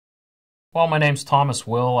Well, my name's Thomas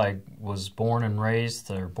Will. I was born in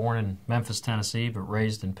Memphis, Tennessee, but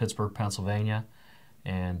raised in Pittsburgh, Pennsylvania.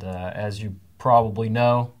 And as you probably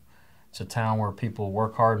know, it's a town where people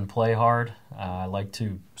work hard and play hard. I like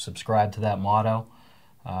to subscribe to that motto.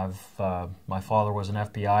 My father was an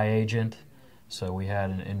FBI agent, so we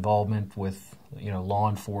had an involvement with law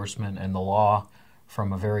enforcement and the law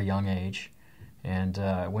from a very young age. And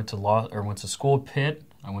I went to school at Pitt.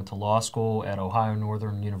 I went to law school at Ohio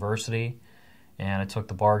Northern University, and I took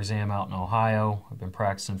the bar exam out in Ohio. I've been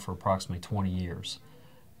practicing for approximately 20 years.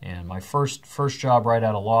 And my first job right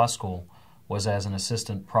out of law school was as an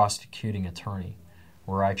assistant prosecuting attorney,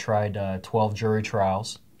 where I tried 12 jury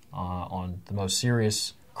trials on the most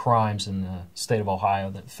serious crimes in the state of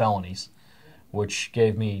Ohio, the felonies, which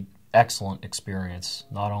gave me excellent experience,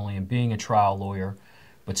 not only in being a trial lawyer,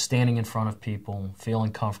 but standing in front of people,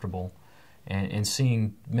 feeling comfortable, and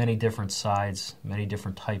seeing many different sides, many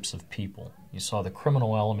different types of people. You saw the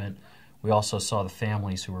criminal element. We also saw the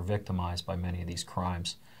families who were victimized by many of these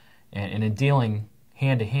crimes. And in dealing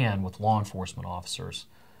hand-to-hand with law enforcement officers,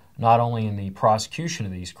 not only in the prosecution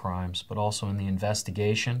of these crimes, but also in the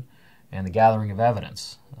investigation and the gathering of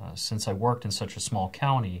evidence. Since I worked in such a small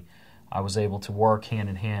county, I was able to work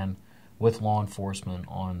hand-in-hand with law enforcement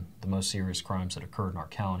on the most serious crimes that occurred in our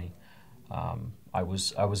county. I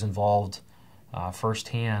was involved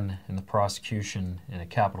firsthand in the prosecution in a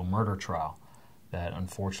capital murder trial that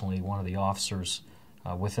unfortunately one of the officers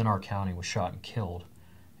within our county was shot and killed.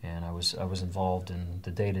 And I was involved in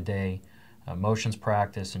the day-to-day motions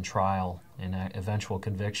practice and trial and eventual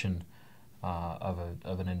conviction of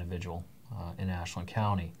an individual in Ashland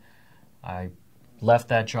County. I left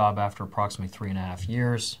that job after approximately 3.5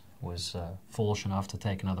 years, was foolish enough to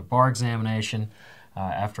take another bar examination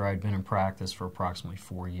after I'd been in practice for approximately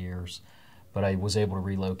 4 years. But I was able to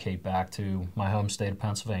relocate back to my home state of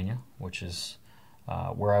Pennsylvania, which is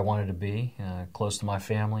where I wanted to be, close to my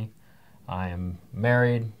family. I am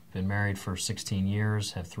married, been married for 16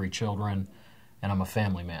 years, have 3 children, and I'm a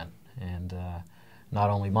family man. And not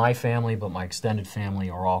only my family, but my extended family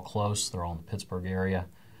are all close. They're all in the Pittsburgh area.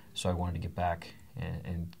 So I wanted to get back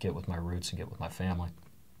and get with my roots and get with my family.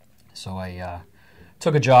 So I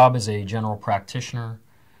took a job as a general practitioner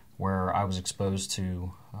where I was exposed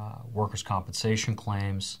to workers' compensation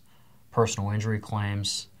claims, personal injury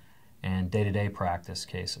claims, and day-to-day practice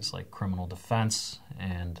cases like criminal defense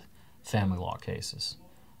and family law cases.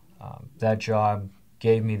 That job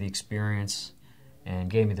gave me the experience and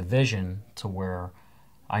gave me the vision to where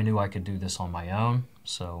I knew I could do this on my own.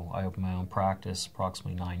 So I opened my own practice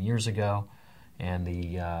approximately 9 years ago, and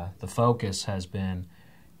the focus has been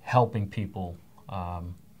helping people,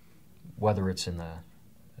 whether it's in the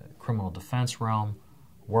criminal defense realm,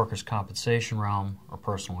 workers' compensation realm, or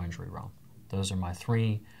personal injury realm. Those are my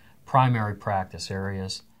 3 primary practice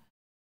areas.